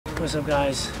What's up,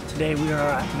 guys? Today we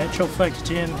are at Metroflex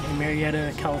Gym in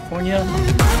Murrieta, California.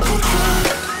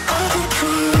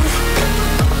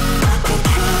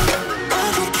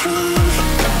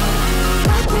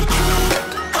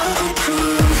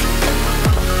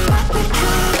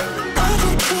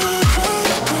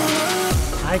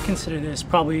 I consider this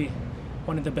probably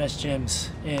one of the best gyms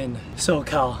in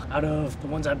SoCal. Out of the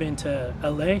ones I've been to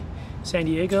LA, San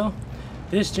Diego,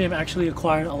 this gym actually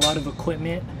acquired a lot of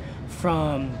equipment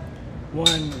from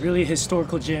one really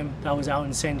historical gym that was out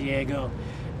in San Diego.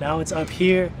 Now it's up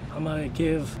here. I'm gonna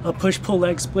give a push-pull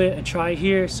leg split a try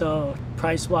here. So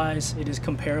price-wise, it is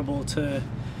comparable to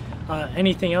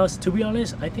anything else. To be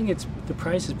honest, I think the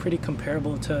price is pretty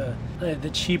comparable to the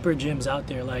cheaper gyms out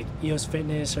there like EOS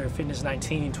Fitness or Fitness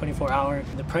 19, 24 hour.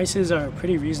 The prices are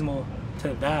pretty reasonable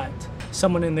to that.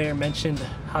 Someone in there mentioned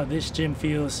how this gym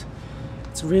feels.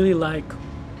 It's really like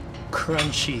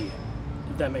crunchy,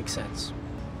 if that makes sense.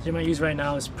 The gym I use right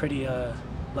now is pretty,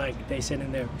 like they said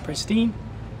in there, pristine.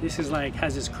 This is like,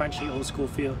 has this crunchy old school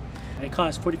feel. And it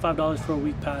costs $45 for a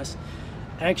week pass,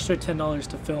 extra $10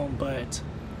 to film, but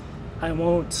I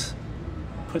won't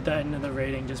put that into the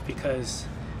rating just because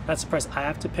that's the price I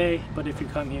have to pay. But if you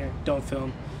come here, don't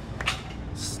film.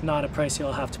 It's not a price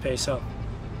you'll have to pay, so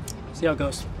see how it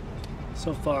goes.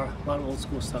 So far, a lot of old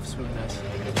school stuff is really nice.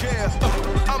 Yeah,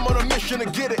 I'm on a mission to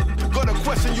get it. Gonna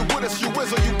question you with us, you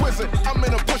whiz or you wizard. I'm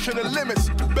in a pushing the limits.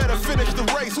 Better finish the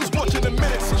race. Who's watching the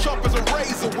minutes? Sharp as a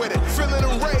razor with it. Feeling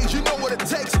enraged, you know what it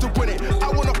takes to win it. I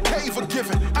wanna pay for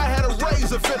giving. I had a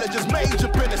razor villagers, major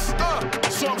business.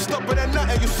 So I'm stumping at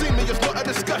nothing. You see me, it's not a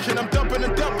discussion. I'm dumping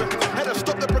and dumping. Had to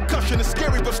stop the percussion. It's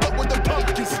scary, but stop with the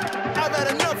pumpkins. I've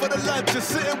had enough of the lunches,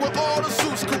 sitting with all the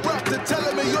suits corrupted,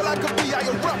 telling me you're like a bee, I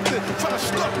erupted. Trying to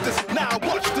stop this, now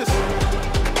watch this.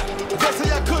 They say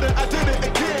I couldn't, I did it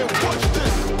again, watch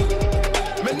this.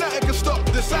 Man, nothing can stop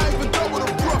this, I even done with a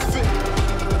profit.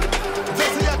 They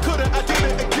say I couldn't, I did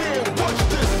it again, watch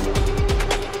this.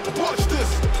 Watch this.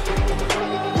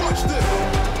 Watch this.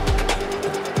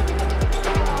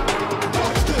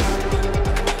 Watch this.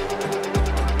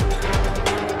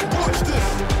 Watch this.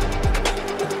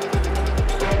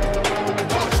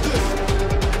 Watch this.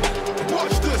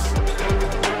 Watch this.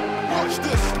 Watch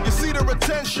this. You see the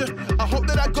retention? I hope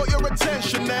that I got your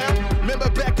attention now. Remember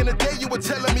back in the day you were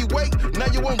telling me wait, now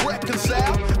you won't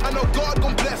reconcile. I know God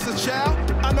gon' bless his child.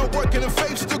 I know working and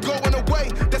faith still going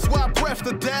away. That's why I breath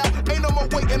the down. Ain't no more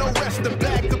waiting, no resting.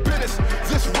 Back to business.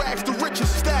 This rags the riches,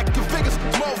 stack of figures.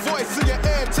 Small voice in your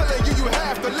ear telling you you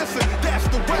have to listen. That's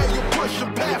the way you push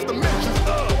and past the mentions.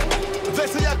 They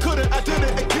say I couldn't, I did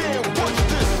it again. Watch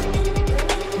this.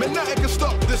 Man, nothing can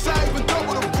stop this. I even done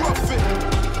with a profit.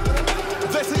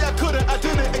 They say I couldn't, I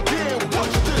did it again.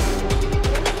 Watch this.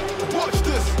 Watch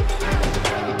this.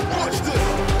 Watch this.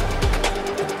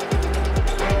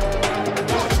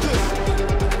 Watch this.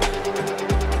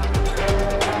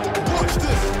 Watch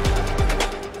this.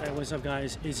 Hey, what's up,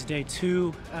 guys? It's day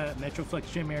 2 at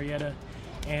Metroflex Gym Murrieta,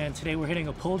 and today we're hitting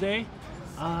a pull day.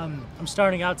 I'm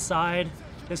starting outside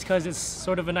just because it's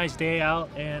sort of a nice day out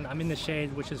and I'm in the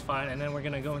shade, which is fine, and then we're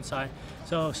gonna go inside.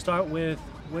 So start with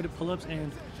weighted pull-ups,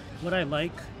 and what I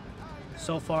like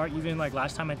so far, even like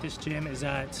last time at this gym, is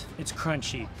that it's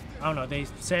crunchy. I don't know, they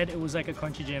said it was like a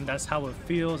crunchy gym. That's how it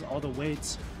feels. All the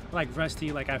weights are like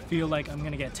rusty, like I feel like I'm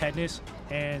gonna get tetanus.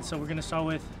 And so we're gonna start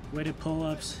with weighted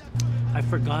pull-ups. I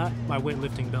forgot my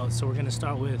weightlifting belt, so we're gonna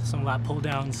start with some lat pull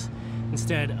downs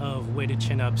instead of weighted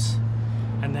chin-ups,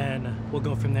 and then we'll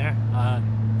go from there.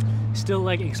 Still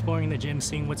like exploring the gym,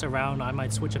 seeing what's around. I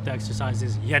might switch up the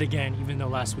exercises yet again, even though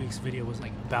last week's video was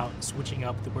like about switching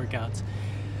up the workouts.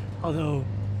 Although,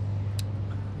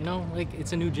 you know, like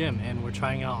it's a new gym and we're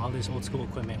trying out all this old school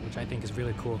equipment, which I think is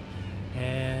really cool.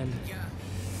 And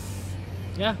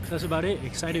yeah, that's about it.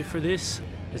 Excited for this.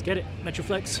 Let's get it.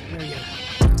 Metroflex. There you go.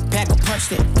 Pack a punch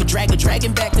that could drag a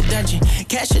dragon back to dungeon.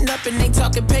 Cashing up and ain't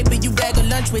talking paper, you bag a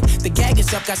lunch with. The gag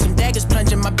is up, got some daggers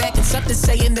plunging my back, and something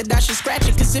saying that I should scratch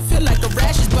it, cause it feel like a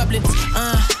rash is bubbling.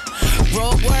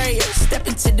 Road warrior, step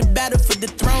into the battle for the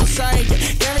throne, sorry.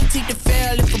 Guaranteed to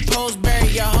fail if a pose bury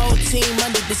your whole team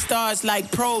under the stars like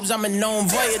probes. I'm a known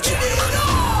voyager.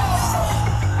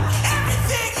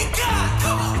 Everything you got,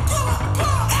 come on, come on, come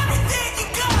on. Everything you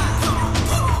got, come on,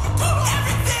 come on, come on.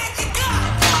 Everything you got,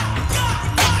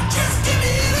 just give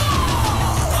me it all.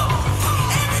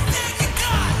 Everything you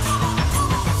got, come on,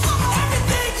 come on, come on.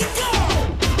 Everything you got,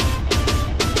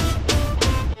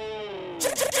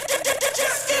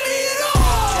 just give me it all.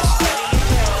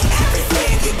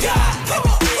 Everything you got, come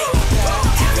on, come on.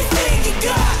 Everything you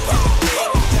got, come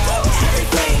on, come on.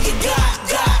 Everything you got,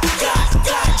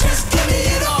 just give me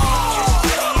it all.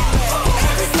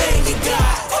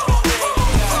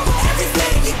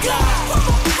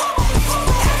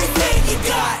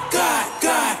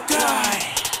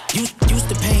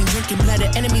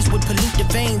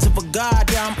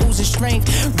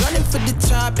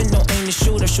 don't aim to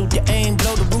shoot or shoot your aim.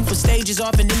 Blow the roof of stages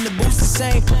off and then the boost the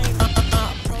same.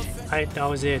 Alright, that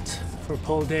was it for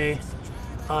pole day.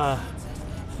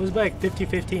 It was like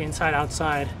 50-50 inside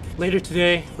outside. Later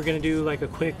today we're gonna do like a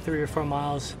quick 3 or 4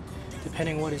 miles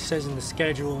depending what it says in the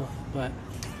schedule, but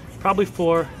probably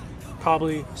 4,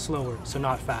 probably slower, so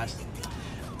not fast.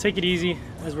 Take it easy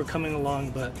as we're coming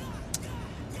along, but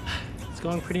it's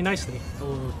going pretty nicely.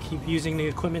 We'll keep using the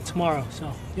equipment tomorrow,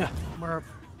 so yeah.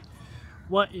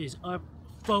 What is up,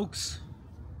 folks?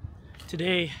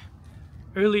 Today,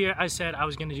 earlier I said I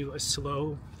was gonna do a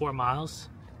slow 4 miles,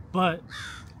 but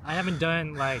I haven't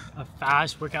done like a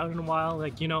fast workout in a while.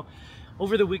 Like, you know,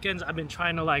 over the weekends I've been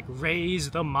trying to like raise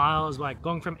the miles, like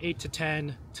going from 8 to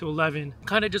 10 to 11.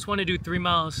 Kind of just want to do 3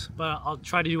 miles, but I'll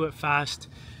try to do it fast.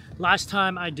 Last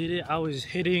time I did it, I was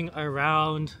hitting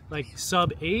around like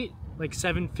sub 8, like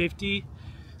 7:50.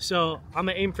 So I'm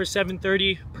gonna aim for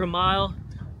 7:30 per mile.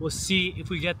 We'll see if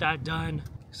we get that done.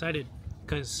 Excited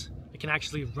because I can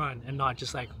actually run and not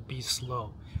just like be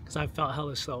slow, because I felt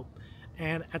hella slow.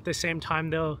 And at the same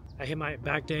time though, I hit my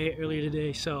back day earlier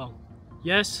today, so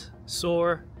yes,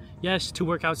 sore, yes, 2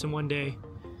 workouts in one day,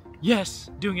 yes,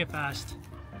 doing it fast.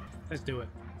 Let's do it.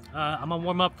 I'm gonna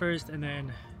warm up first and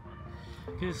then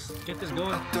just get this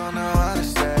going. I don't know how to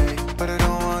say, but I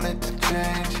don't want it to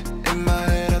change. In my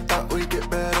head I thought we'd get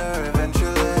better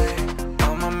eventually.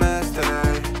 I'm a mess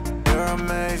today, you're a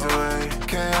maze away.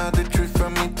 Can't hide the truth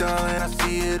from me, darling, I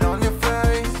see it on your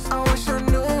face. I wish I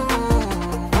knew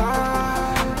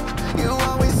why you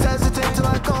always hesitate till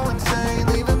I go insane,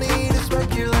 leaving me to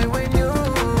speculate when you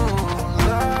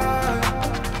lie.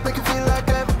 Make it feel like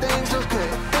everything's okay,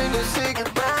 then you say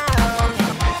goodbye.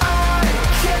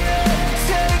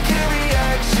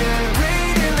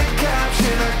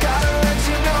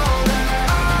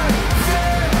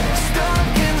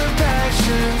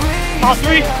 All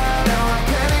 3.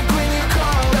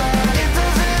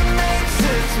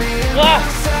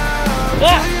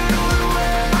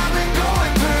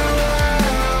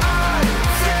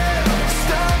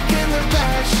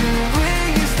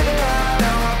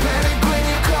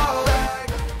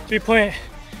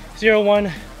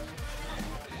 .01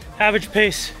 average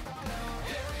pace,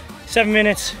 7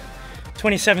 minutes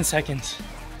 27 seconds.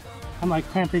 I'm like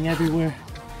cramping everywhere,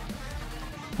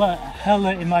 but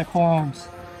hella in my forearms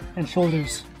and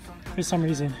shoulders for some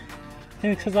reason. I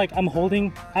think it's because like I'm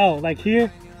holding out like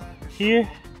here,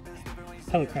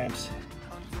 hella cramps.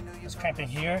 I was cramping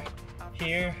here,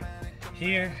 getting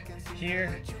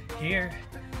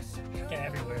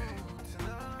everywhere.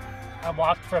 I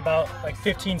walked for about like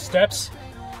 15 steps.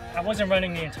 I wasn't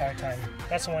running the entire time.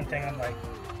 That's the one thing I'm like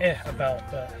about,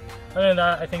 but other than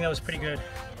that, I think that was pretty good.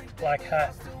 Black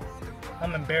hat.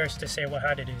 I'm embarrassed to say what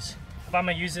hat it is. If I'm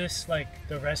gonna use this like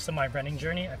the rest of my running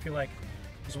journey, I feel like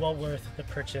it's well worth the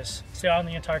purchase. Stay on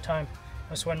the entire time.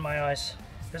 I'm sweating my eyes.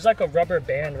 There's like a rubber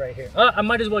band right here. I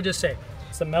might as well just say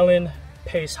it's the Melon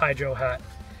Pace Hydro hat,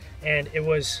 and it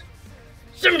was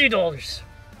 $70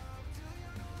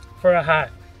 for a hat.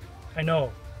 I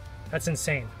know, that's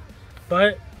insane,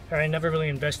 but I never really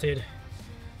invested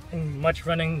in much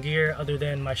running gear other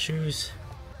than my shoes,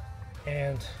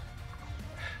 and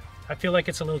I feel like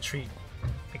it's a little treat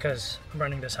because I'm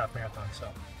running this half marathon. So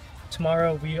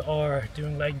tomorrow we are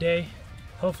doing leg day.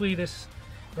 Hopefully this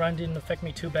run didn't affect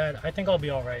me too bad. I think I'll be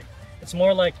all right. It's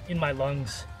more like in my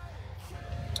lungs.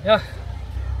 Yeah,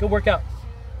 good workout.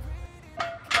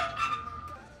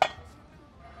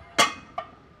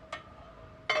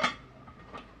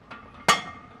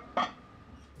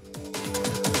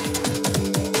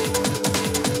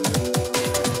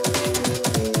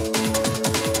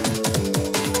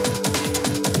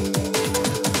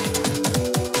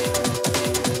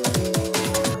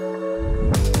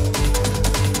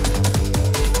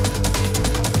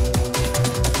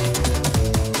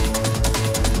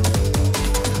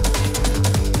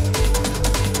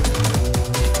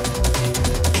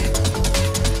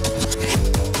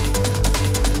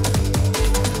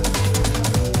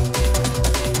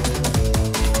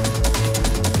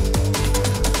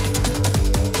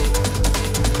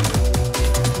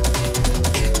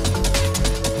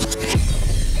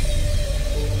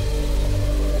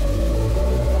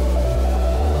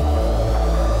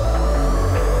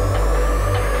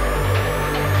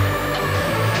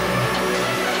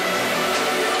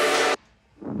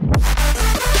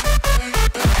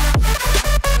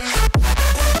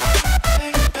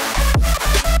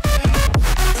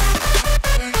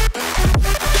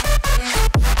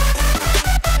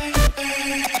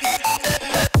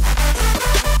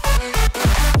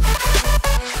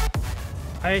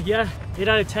 Yeah, 8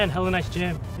 out of 10, hella nice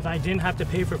gym. If I didn't have to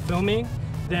pay for filming,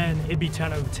 then it'd be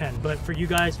 10 out of 10. But for you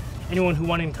guys, anyone who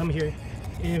wanted to come here.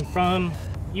 And from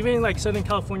even like Southern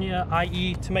California,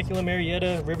 i.e. Temecula,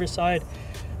 Murrieta, Riverside,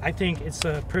 I think it's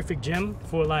a perfect gym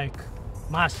for like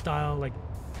my style, like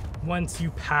once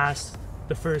you pass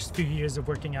the first few years of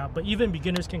working out. But even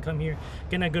beginners can come here,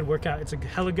 get a good workout. It's a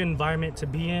hella good environment to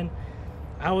be in.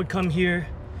 I would come here,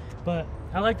 but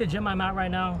I like the gym I'm at right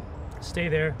now. Stay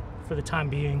there for the time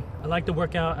being. I like the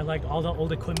workout. I like all the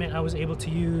old equipment I was able to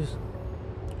use.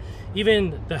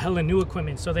 Even the hella new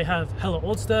equipment. So they have hella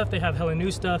old stuff, they have hella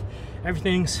new stuff.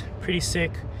 Everything's pretty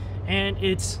sick. And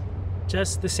it's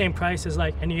just the same price as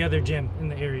like any other gym in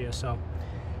the area. So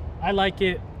I like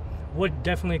it. Would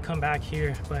definitely come back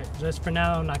here, but just for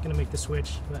now, I'm not gonna make the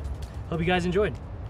switch. But hope you guys enjoyed.